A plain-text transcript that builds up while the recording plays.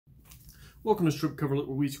Welcome to Strip Cover Lit,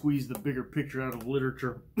 where we squeeze the bigger picture out of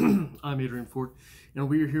literature. I'm Adrian Ford, and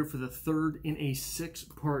we are here for the third in a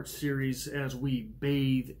 6-part series as we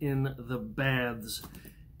bathe in the baths.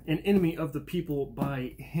 An Enemy of the People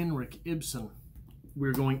by Henrik Ibsen.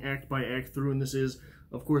 We're going act by act through, and this is,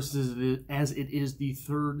 of course, as it is the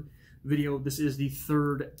third video, this is the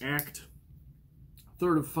third act.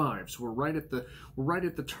 Third of 5, so we're right at the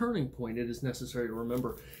turning point. It is necessary to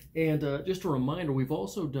remember. And just a reminder, we've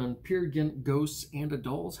also done Peer Gynt, Ghosts, and a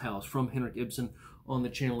Doll's House from Henrik Ibsen on the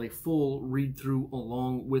channel, a full read-through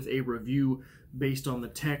along with a review based on the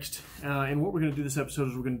text. And what we're going to do this episode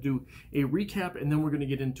is we're going to do a recap, and then we're going to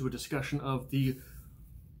get into a discussion of the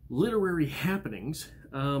literary happenings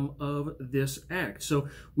of this act. So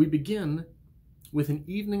we begin with an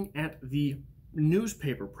evening at the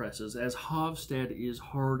newspaper presses as Hovstad is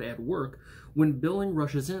hard at work when Billing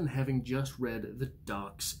rushes in, having just read the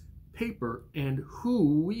doc's paper, and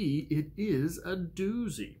hoo-wee, it is a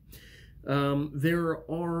doozy.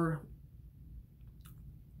 The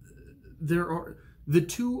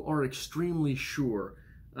two are extremely sure,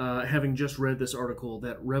 having just read this article,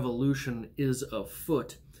 that revolution is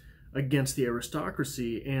afoot against the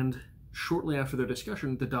aristocracy, and shortly after their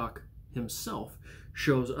discussion, the doc himself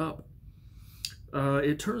shows up.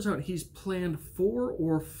 It turns out he's planned 4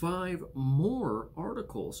 or 5 more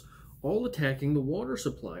articles, all attacking the water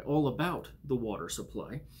supply, all about the water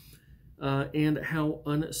supply, and how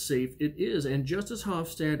unsafe it is. And just as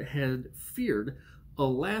Hovstad had feared,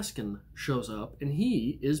 Alaskan shows up, and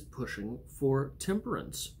he is pushing for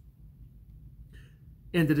temperance.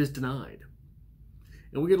 And it is denied.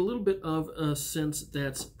 And we get a little bit of a sense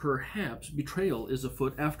that perhaps betrayal is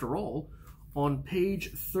afoot after all. On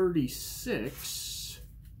page 36,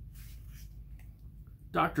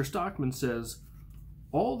 Dr. Stockman says,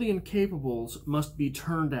 "All the incapables must be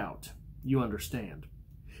turned out, you understand,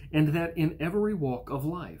 and that in every walk of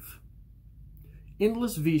life.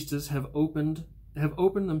 Endless vistas have opened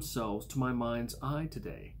themselves to my mind's eye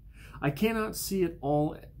today. I cannot see it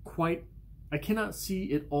all quite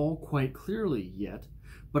clearly yet,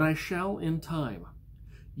 but I shall in time.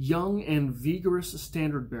 Young and vigorous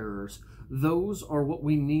standard-bearers, those are what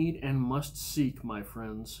we need and must seek, my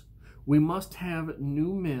friends. We must have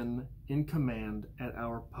new men in command at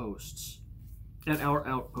our posts, at our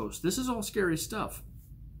outposts." This is all scary stuff.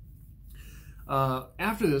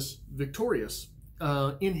 After this, victorious,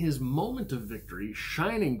 in his moment of victory,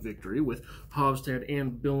 shining victory, with Hovstad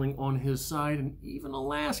and Billing on his side, and even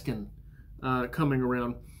Alaskan coming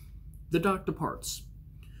around, the doc departs.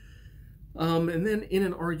 And then in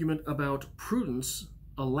an argument about prudence,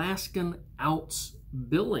 Alaskan outs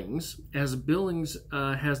Billings, as Billings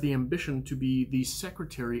has the ambition to be the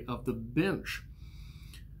secretary of the bench.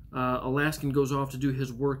 Alaskan goes off to do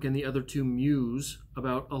his work, and the other two muse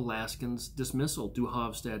about Alaskan's dismissal to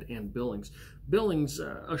Hovstad and Billings. Billings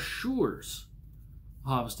assures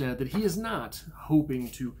Hovstad that he is not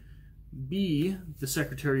hoping to be the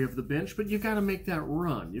secretary of the bench, but you've got to make that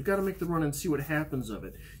run. You've got to make the run and see what happens of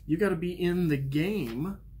it. You've got to be in the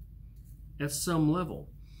game at some level.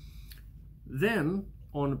 Then,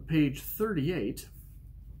 on page 38,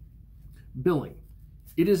 Billing.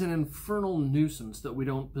 "It is an infernal nuisance that we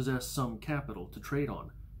don't possess some capital to trade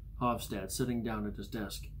on." Hovstad, sitting down at his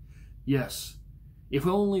desk. "Yes, if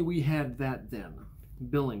only we had that then."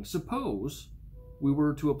 Billing. "Suppose we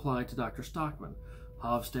were to apply to Dr. Stockman."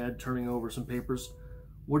 Hovstad, turning over some papers.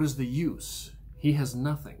 "What is the use? He has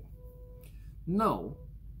nothing." "No,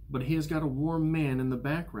 but he has got a warm man in the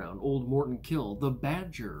background, old Morton Kill, the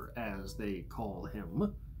Badger, as they call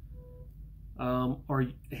him."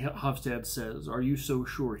 Hovstad says, "Are you so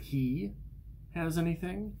sure he has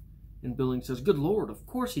anything?" And Billing says, "Good Lord, of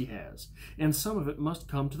course he has, and some of it must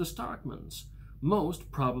come to the Stockmans.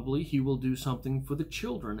 Most probably he will do something for the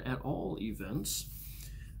children at all events."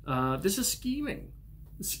 This is scheming.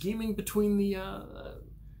 Scheming between the...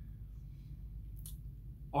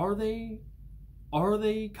 Are they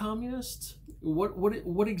communists?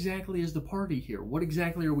 What exactly is the party here? What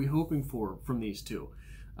exactly are we hoping for from these two?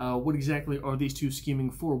 What exactly are these two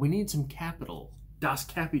scheming for? We need some capital. Das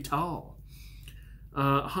Kapital.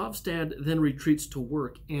 Hovstad then retreats to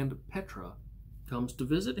work, and Petra comes to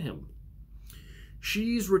visit him.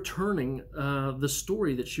 She's returning the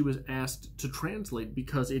story that she was asked to translate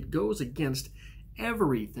because it goes against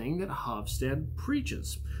everything that Hovstad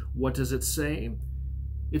preaches. What does it say?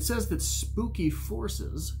 It says that spooky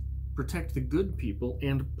forces protect the good people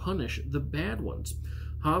and punish the bad ones.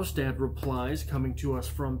 Hovstad replies, coming to us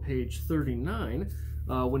from page 39,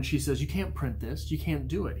 when she says, "You can't print this, you can't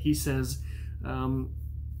do it." He says,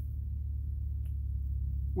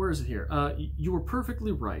 where is it here? You were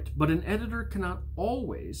perfectly right, but an editor cannot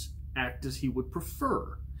always act as he would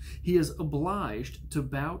prefer. He is obliged to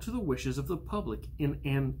bow to the wishes of the public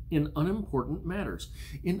in unimportant matters.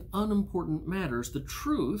 In unimportant matters, the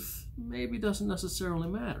truth maybe doesn't necessarily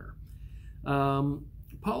matter.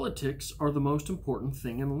 Politics are the most important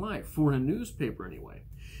thing in life, for a newspaper anyway.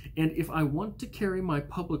 And if I want to carry my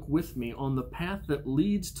public with me on the path that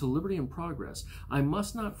leads to liberty and progress, I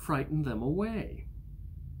must not frighten them away.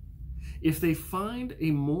 If they find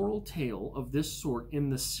a moral tale of this sort in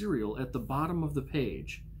the serial at the bottom of the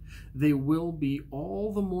page, they will be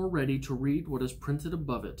all the more ready to read what is printed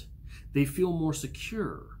above it. They feel more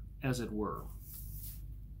secure, as it were.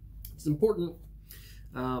 It's important,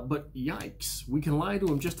 but yikes, we can lie to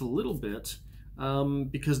them just a little bit,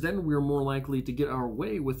 because then we're more likely to get our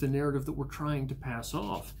way with the narrative that we're trying to pass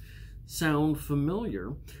off. Sound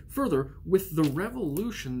familiar? Further, with the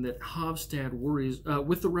revolution that Hofstad worries,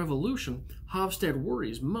 Hofstad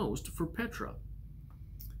worries most for Petra.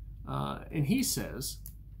 And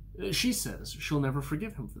she says she'll never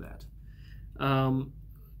forgive him for that.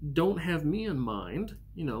 Don't have me in mind,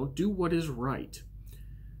 do what is right.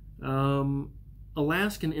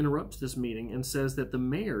 Alaskan interrupts this meeting and says that the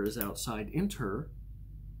mayor is outside. Enter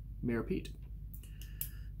Mayor Pete.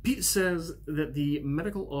 Pete says that the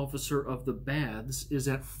medical officer of the baths is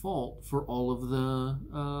at fault for all of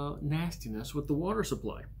the nastiness with the water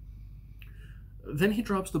supply. Then he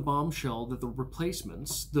drops the bombshell that the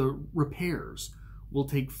repairs, will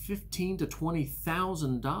take $15,000 to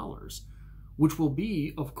 $20,000, which will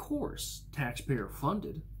be, of course, taxpayer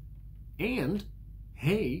funded. And,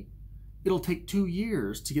 hey, it'll take 2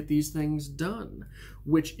 years to get these things done,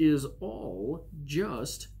 which is all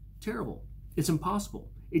just terrible. It's impossible.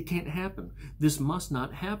 It can't happen. This must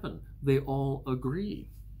not happen. They all agree.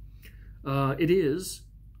 It is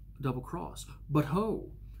a double cross. But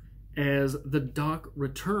ho, as the doc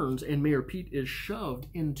returns and Mayor Pete is shoved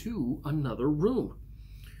into another room.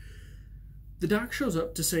 The doc shows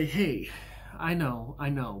up to say, hey, I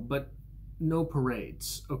know, but no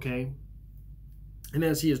parades, okay? And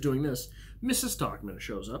as he is doing this, Mrs. Stockman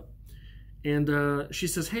shows up, and she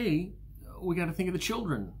says, hey, we got to think of the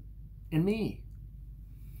children and me.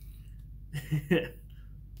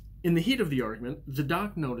 In the heat of the argument, the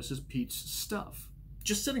doc notices Pete's stuff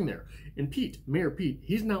just sitting there. And Mayor Pete,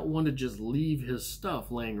 he's not one to just leave his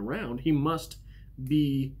stuff laying around. He must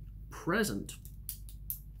be present.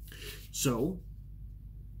 So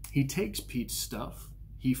he takes Pete's stuff,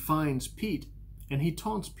 he finds Pete, and he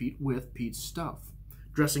taunts Pete with Pete's stuff,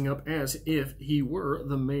 dressing up as if he were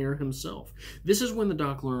the mayor himself. This is when the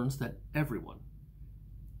doc learns that everyone,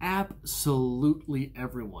 absolutely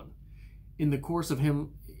everyone, in the course of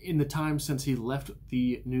him, in the time since he left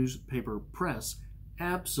the newspaper press,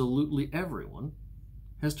 absolutely everyone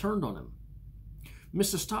has turned on him.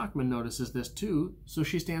 Mrs. Stockman notices this too, so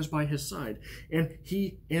she stands by his side, and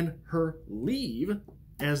he and her leave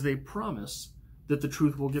as they promise that the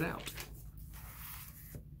truth will get out.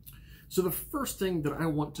 So the first thing that I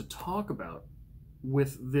want to talk about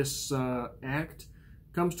with this act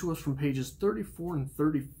comes to us from pages 34 and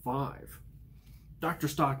 35. Dr.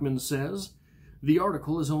 Stockman says, the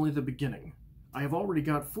article is only the beginning. I have already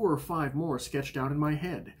got 4 or 5 more sketched out in my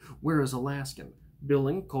head. Where is Alaskan?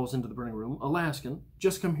 Billing calls into the burning room. Alaskan,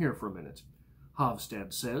 just come here for a minute.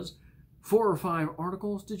 Hofstad says, 4 or 5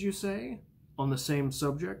 articles, did you say? On the same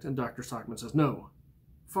subject? And Dr. Stockman says, no.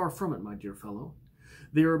 Far from it, my dear fellow.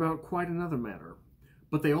 They are about quite another matter.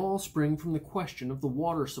 But they all spring from the question of the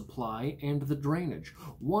water supply and the drainage.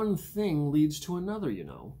 One thing leads to another, you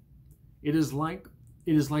know. It is like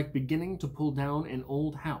beginning to pull down an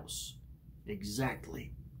old house.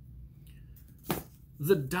 Exactly.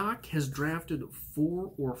 The doc has drafted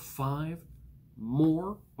 4 or 5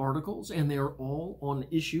 more articles, and they are all on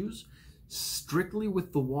issues strictly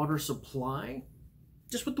with the water supply.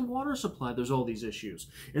 Just with the water supply, there's all these issues.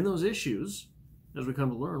 And those issues, as we come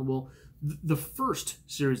to learn, the first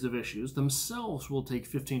series of issues themselves will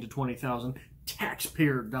take $15,000 to $20,000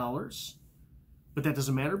 taxpayer dollars. But that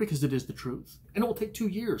doesn't matter because it is the truth. And it will take 2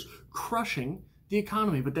 years, crushing the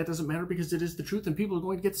economy. But that doesn't matter because it is the truth and people are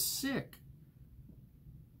going to get sick.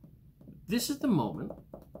 This is the moment,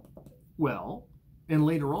 well, and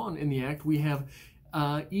later on in the act we have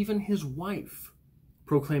even his wife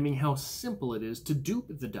proclaiming how simple it is to dupe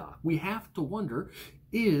the doc. We have to wonder,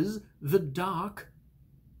 is the doc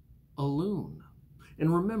a loon?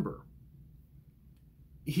 And remember,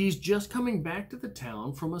 he's just coming back to the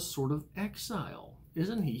town from a sort of exile,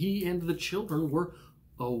 isn't he? He and the children were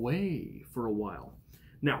away for a while.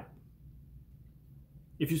 Now,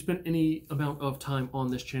 If you spend any amount of time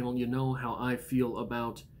on this channel, you know how I feel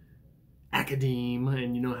about academe,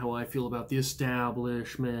 and you know how I feel about the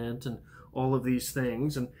establishment and all of these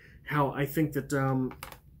things, and how I think that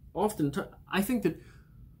I think that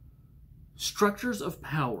structures of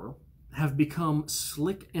power have become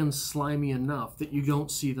slick and slimy enough that you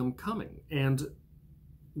don't see them coming. And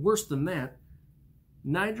worse than that,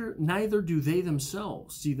 neither do they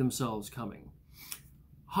themselves see themselves coming.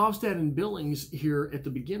 Hofstad and Billings here at the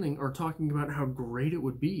beginning are talking about how great it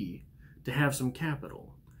would be to have some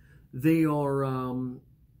capital. They are,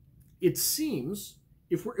 it seems,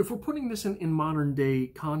 if we're putting this in modern day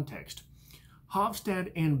context,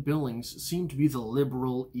 Hofstad and Billings seem to be the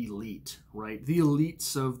liberal elite, right? The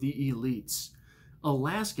elites of the elites.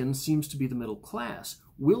 Alaskan seems to be the middle class,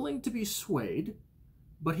 willing to be swayed,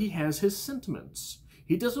 but he has his sentiments.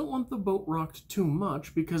 He doesn't want the boat rocked too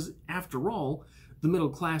much because, after all, the middle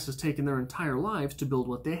class has taken their entire lives to build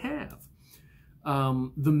what they have.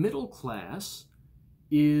 The middle class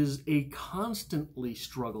is a constantly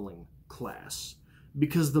struggling class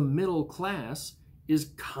because the middle class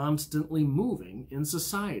is constantly moving in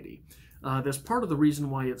society. That's part of the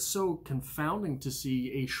reason why it's so confounding to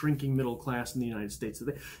see a shrinking middle class in the United States.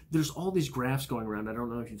 There's all these graphs going around, I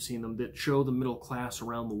don't know if you've seen them, that show the middle class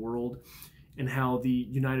around the world and how the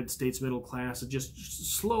United States middle class is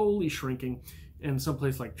just slowly shrinking, and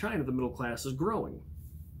someplace like China, the middle class is growing.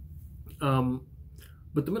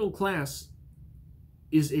 But the middle class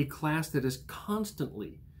is a class that is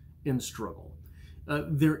constantly in struggle.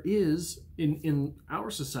 There is, in our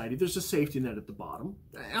society, there's a safety net at the bottom.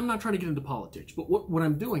 I'm not trying to get into politics, but what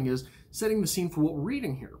I'm doing is setting the scene for what we're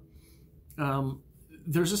reading here.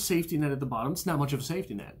 There's a safety net at the bottom. It's not much of a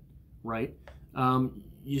safety net, right?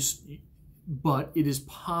 But it is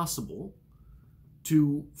possible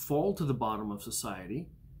to fall to the bottom of society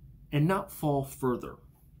and not fall further.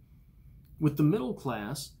 With the middle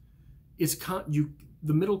class, the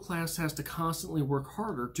middle class has to constantly work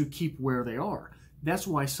harder to keep where they are. That's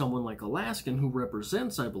why someone like Alaskan, who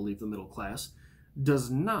represents, I believe, the middle class,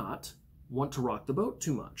 does not want to rock the boat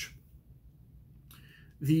too much.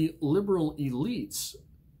 The liberal elites,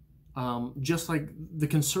 just like the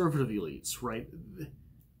conservative elites, right?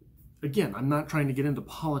 Again, I'm not trying to get into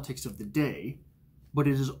politics of the day, but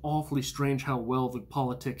it is awfully strange how well the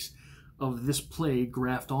politics of this play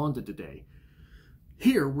graphed onto today.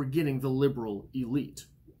 Here, we're getting the liberal elite.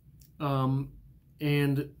 And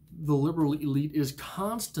the liberal elite is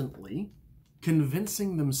constantly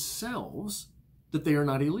convincing themselves that they are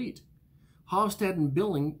not elite. Hofstad and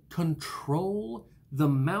Billing control the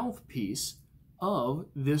mouthpiece of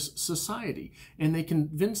this society, and they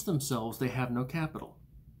convince themselves they have no capital.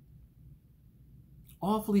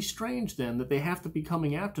 Awfully strange, then, that they have to be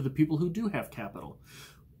coming after the people who do have capital.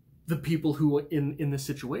 The people who, in this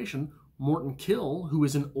situation, Morton Kill, who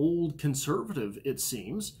is an old conservative, it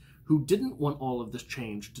seems, who didn't want all of this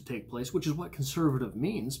change to take place, which is what conservative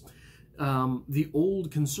means. The old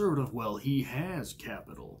conservative, well, he has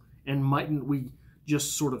capital, and mightn't we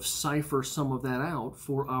just sort of cipher some of that out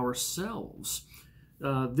for ourselves?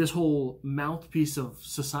 This whole mouthpiece of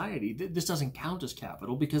society, this doesn't count as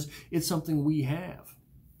capital because it's something we have.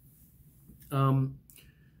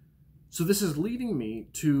 So this is leading me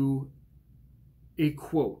to a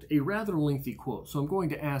quote, a rather lengthy quote. So I'm going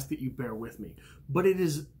to ask that you bear with me. But it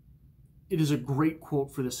is a great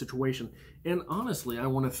quote for this situation. And honestly, I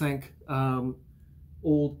want to thank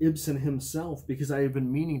old Ibsen himself, because I have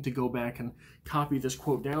been meaning to go back and copy this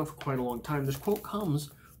quote down for quite a long time. This quote comes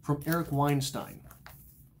from Eric Weinstein.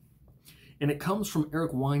 And it comes from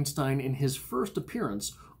Eric Weinstein in his first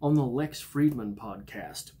appearance on the Lex Friedman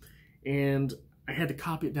podcast. And I had to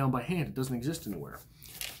copy it down by hand. It doesn't exist anywhere.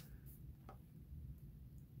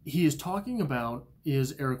 He is talking about,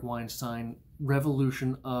 is Eric Weinstein,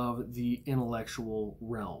 revolution of the intellectual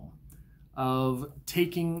realm, of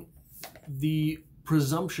taking the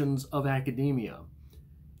presumptions of academia,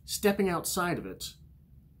 stepping outside of it,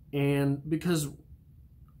 and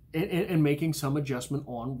making some adjustment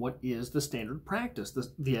on what is the standard practice,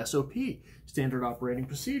 the SOP, standard operating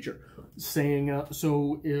procedure. Saying,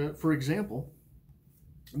 for example,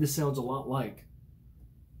 this sounds a lot like,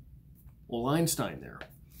 well, Einstein there.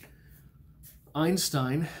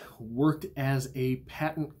 Einstein worked as a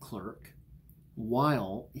patent clerk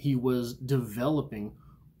while he was developing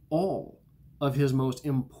all of his most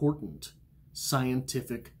important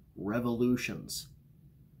scientific revolutions.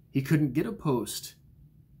 He couldn't get a post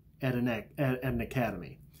at an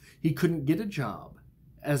academy. He couldn't get a job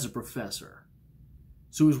as a professor.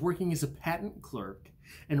 So he was working as a patent clerk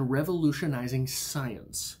and revolutionizing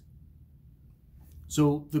science.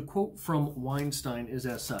 So the quote from Weinstein is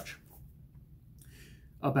as such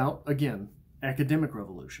about, again, academic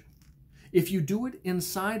revolution. If you do it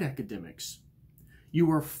inside academics, you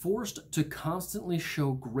are forced to constantly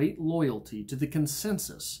show great loyalty to the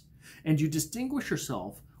consensus, and you distinguish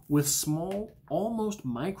yourself with small, almost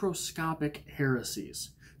microscopic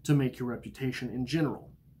heresies to make your reputation in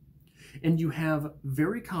general. And you have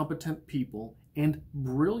very competent people and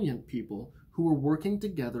brilliant people who are working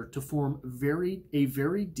together to form a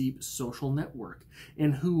very deep social network,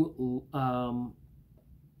 and who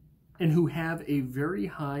have a very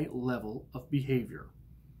high level of behavior,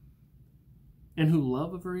 and who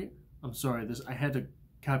love a very, I'm sorry, this, I had to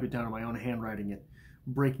copy it down in my own handwriting at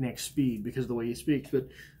breakneck speed because of the way he speaks, but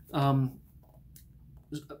form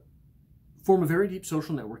a very deep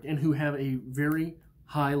social network, and who have a very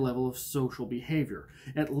high level of social behavior,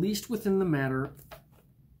 at least within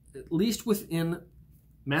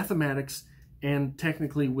mathematics, and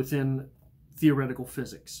technically within theoretical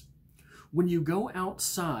physics. When you go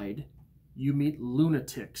outside, you meet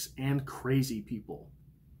lunatics and crazy people,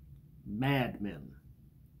 madmen.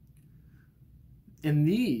 And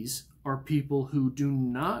these are people who do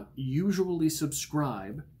not usually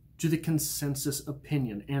subscribe to the consensus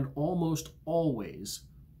opinion, and almost always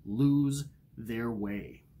lose their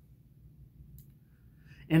way.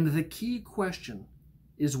 And the key question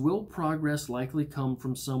is, will progress likely come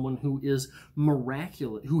from someone who has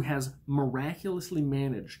miraculously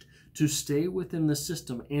managed to stay within the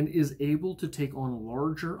system and is able to take on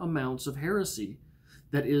larger amounts of heresy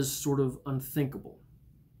that is sort of unthinkable?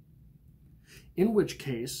 In which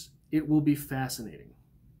case, it will be fascinating.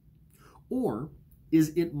 Or is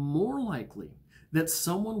it more likely that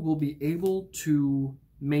someone will be able to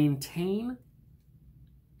maintain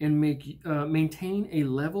a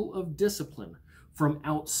level of discipline from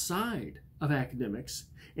outside of academics,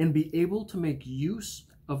 and be able to make use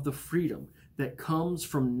of the freedom that comes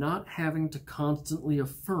from not having to constantly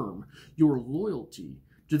affirm your loyalty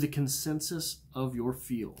to the consensus of your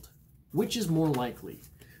field? Which is more likely,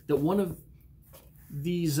 that one of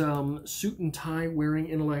these suit and tie wearing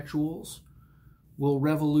intellectuals will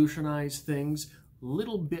revolutionize things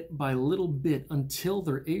little bit by little bit until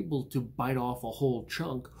they're able to bite off a whole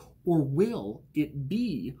chunk, or will it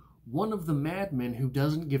be one of the madmen who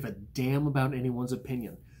doesn't give a damn about anyone's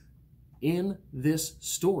opinion? In this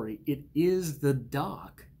story, it is the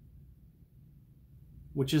Doc,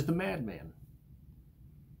 which is the madman.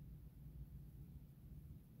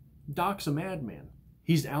 Doc's a madman.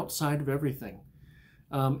 He's outside of everything.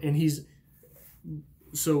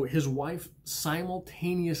 So his wife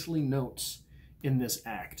simultaneously notes in this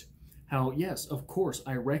act how, yes, of course,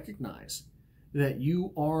 I recognize that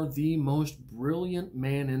you are the most brilliant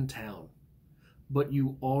man in town, but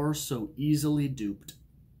you are so easily duped.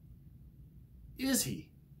 Is he?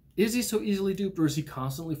 Is he so easily duped, or is he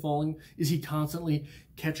constantly falling? Is he constantly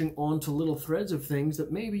catching on to little threads of things that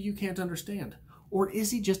maybe you can't understand? Or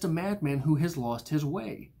is he just a madman who has lost his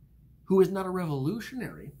way, who is not a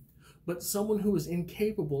revolutionary, but someone who is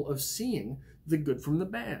incapable of seeing the good from the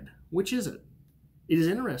bad? Which is it? It is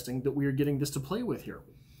interesting that we are getting this to play with here.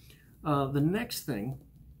 The next thing,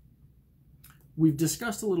 we've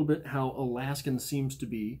discussed a little bit how Alaskan seems to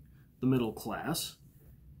be the middle class,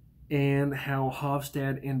 and how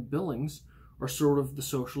Hofstad and Billings are sort of the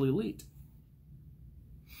social elite.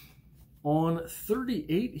 On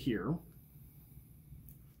 38 here,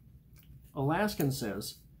 Alaskan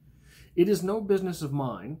says, "It is no business of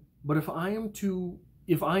mine, but if I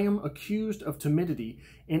am accused of timidity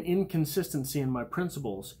and inconsistency in my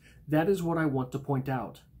principles, that is what I want to point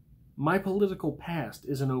out. My political past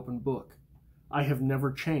is an open book. I have never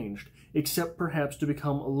changed, except perhaps to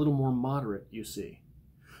become a little more moderate, you see.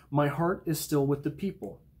 My heart is still with the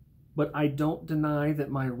people, but I don't deny that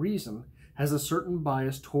my reason has a certain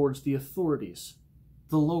bias towards the authorities.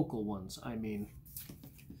 The local ones, I mean."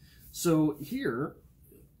 So here,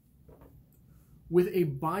 with a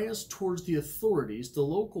bias towards the authorities, the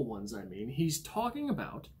local ones, I mean, he's talking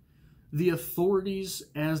about the authorities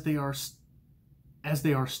as they are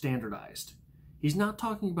standardized. He's not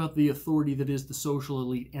talking about the authority that is the social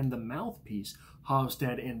elite and the mouthpiece,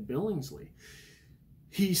 Hofstad and Billingsley.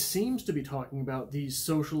 He seems to be talking about these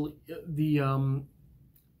social,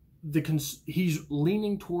 he's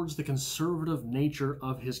leaning towards the conservative nature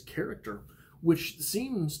of his character, which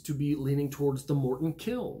seems to be leaning towards the Morton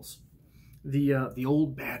Kills, the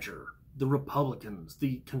old Badger, the Republicans,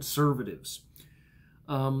 the conservatives.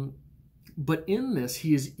 But in this,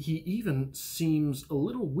 he even seems a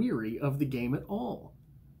little weary of the game at all.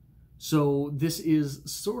 So this is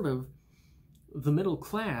sort of the middle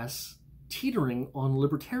class teetering on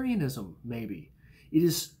libertarianism, maybe. It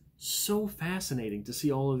is so fascinating to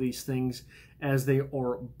see all of these things as they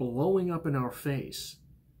are blowing up in our face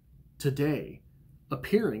today,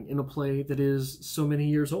 appearing in a play that is so many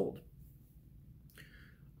years old.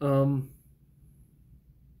 And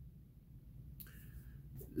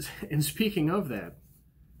speaking of that,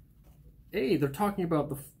 they're talking about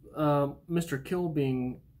the Mr. Kill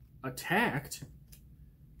being attacked,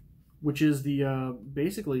 which is the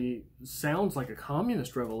basically sounds like a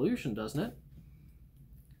communist revolution, doesn't it?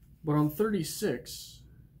 But on 36,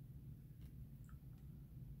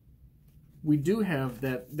 we do have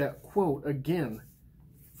that quote again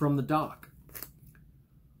from the doc.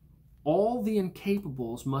 All the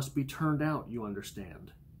incapables must be turned out, you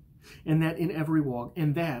understand, and that in every walk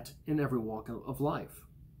of life.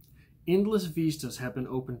 Endless vistas have been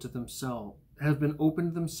opened themselves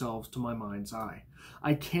to my mind's eye.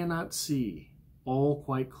 I cannot see all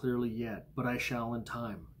quite clearly yet, but I shall in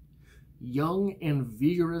time. Young and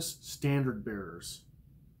vigorous standard bearers.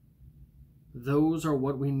 Those are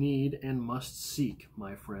what we need and must seek,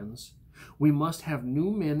 my friends. We must have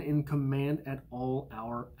new men in command at all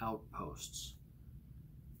our outposts.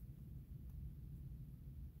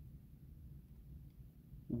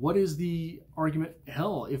 What is the argument?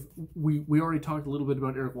 Hell, if we already talked a little bit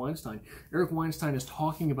about Eric Weinstein. Eric Weinstein is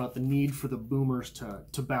talking about the need for the boomers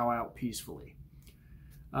to bow out peacefully.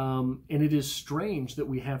 And it is strange that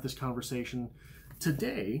we have this conversation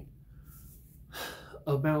today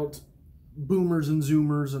about boomers and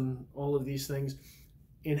zoomers and all of these things,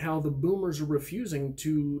 and how the boomers are refusing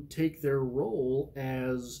to take their role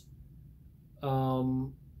as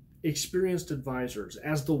experienced advisors,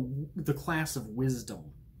 as the class of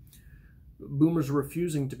wisdom. Boomers are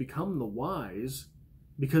refusing to become the wise,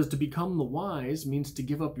 because to become the wise means to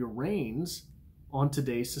give up your reins on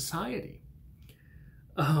today's society.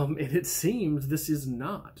 And it seems this is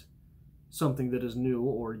not something that is new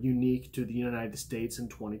or unique to the United States in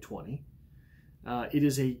 2020. It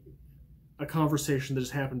is a conversation that has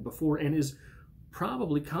happened before and is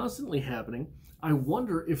probably constantly happening. I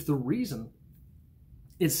wonder if the reason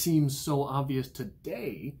it seems so obvious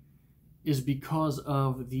today is because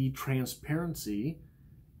of the transparency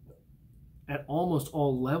at almost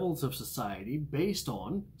all levels of society based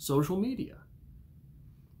on social media.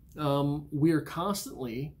 We are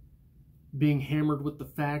constantly being hammered with the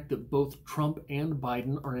fact that both Trump and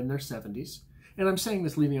Biden are in their 70s. And I'm saying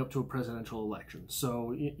this leading up to a presidential election.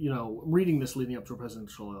 So, reading this leading up to a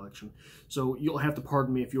presidential election. So you'll have to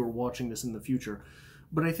pardon me if you're watching this in the future.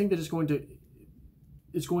 But I think that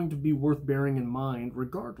it's going to be worth bearing in mind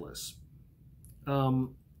regardless.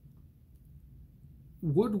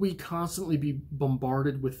 Would we constantly be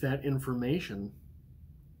bombarded with that information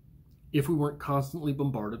if we weren't constantly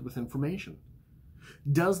bombarded with information?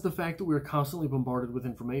 Does the fact that we're constantly bombarded with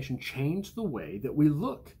information change the way that we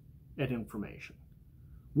look at information?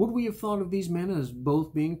 Would we have thought of these men as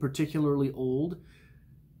both being particularly old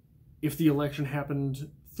if the election happened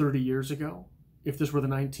 30 years ago? If this were the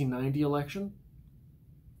 1990 election?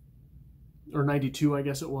 Or 92, I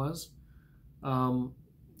guess it was.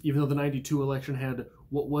 Even though the 92 election had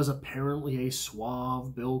what was apparently a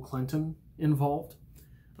suave Bill Clinton involved,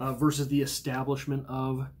 versus the establishment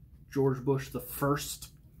of George Bush the First.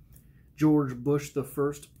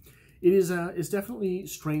 It is it's definitely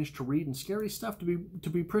strange to read and scary stuff to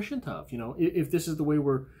be prescient of. If this is the way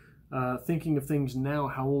we're thinking of things now,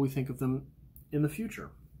 how will we think of them in the future?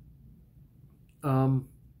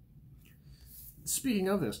 Speaking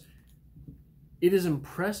of this, it is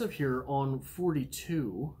impressive here on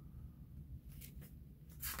 42.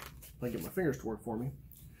 If I get my fingers to work for me.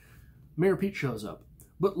 Mayor Pete shows up.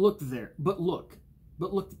 But look there. But look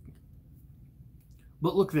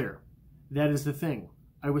there. That is the thing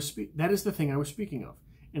I was speaking of.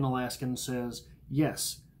 An Alaskan says,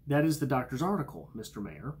 "Yes, that is the doctor's article, Mr.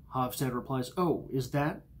 Mayor." Hofstad replies, "Oh, is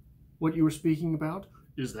that what you were speaking about?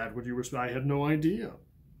 Is that what you were? I had no idea."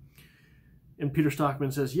 And Peter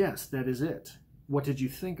Stockman says, "Yes, that is it. What did you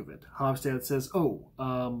think of it?" Hofstad says, "Oh,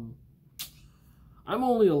 I'm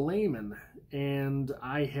only a layman, and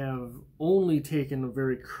I have only taken a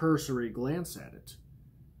very cursory glance at it."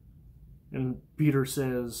 And Peter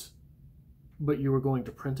says, "But you were going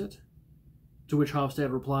to print it?" To which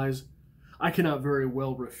Hofstad replies, "I cannot very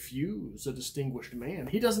well refuse a distinguished man.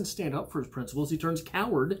 He doesn't stand up for his principles. He turns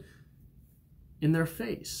coward in their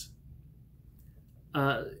face."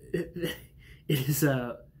 It's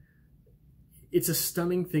a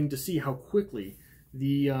stunning thing to see how quickly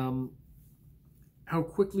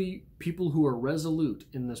people who are resolute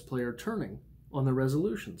in this play are turning on their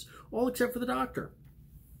resolutions, all except for the doctor.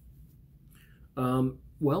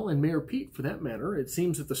 Well, and Mayor Pete, for that matter, it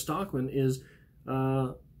seems that the Stockman is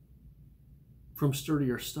from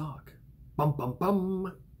sturdier stock. Bum, bum,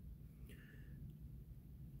 bum.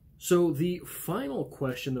 So the final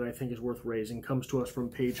question that I think is worth raising comes to us from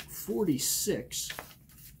page 46.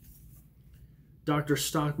 Dr.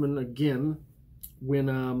 Stockman, again,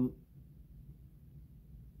 when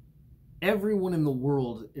everyone in the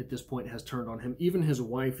world at this point has turned on him, even his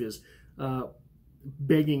wife is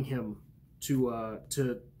begging him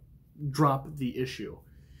to drop the issue.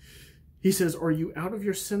 He says, "Are you out of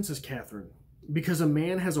your senses, Catherine? Because a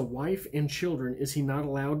man has a wife and children, is he not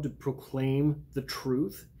allowed to proclaim the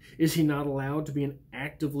truth? Is he not allowed to be an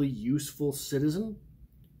actively useful citizen?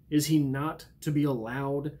 Is he not to be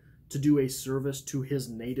allowed to do a service to his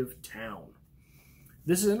native town?"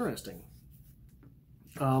 This is interesting.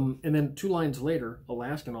 And then 2 lines later,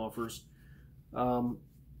 Alaskan offers,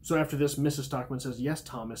 so after this, Mrs. Stockman says, "Yes,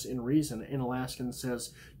 Thomas, in reason." And Alaskan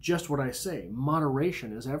says, "Just what I say.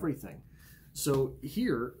 Moderation is everything." So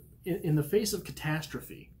here, in the face of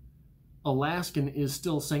catastrophe, Alaskan is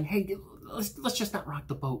still saying, "Hey, let's just not rock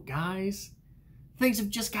the boat, guys. Things have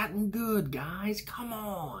just gotten good, guys. Come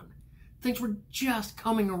on. Things were just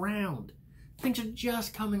coming around. Things are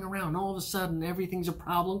just coming around. All of a sudden, everything's a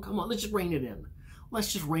problem. Come on, let's just rein it in.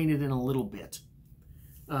 Let's just rein it in a little bit."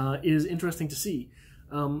 It is interesting to see.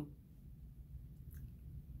 But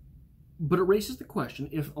it raises the question,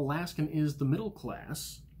 if Alaskan is the middle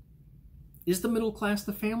class, is the middle class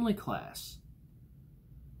the family class?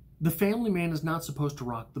 The family man is not supposed to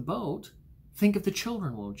rock the boat. Think of the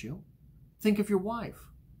children, won't you? Think of your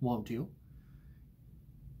wife, won't you?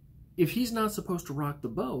 If he's not supposed to rock the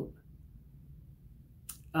boat,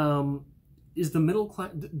 is the middle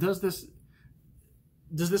class, does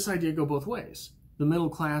this idea go both ways? The middle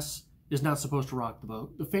class is not supposed to rock the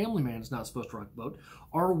boat. The family man is not supposed to rock the boat.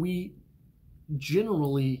 Are we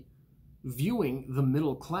generally viewing the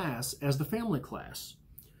middle class as the family class?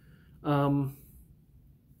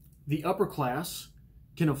 The upper class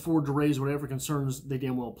can afford to raise whatever concerns they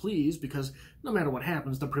damn well please, because no matter what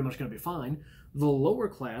happens, they're pretty much going to be fine. The lower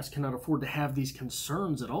class cannot afford to have these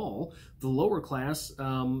concerns at all. The lower class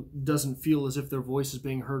doesn't feel as if their voice is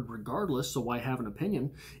being heard regardless, so why have an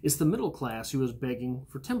opinion? It's the middle class who is begging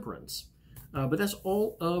for temperance. But that's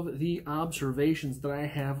all of the observations that I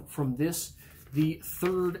have from this, the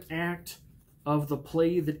 3rd act of the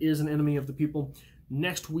play that is An Enemy of the People.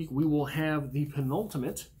 Next week, we will have the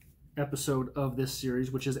penultimate episode of this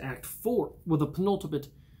series, which is Act 4, well, the penultimate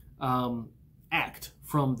act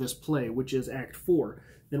from this play, which is Act 4.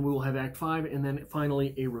 Then we will have Act 5, and then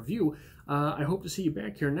finally a review. I hope to see you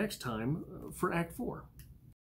back here next time for Act 4.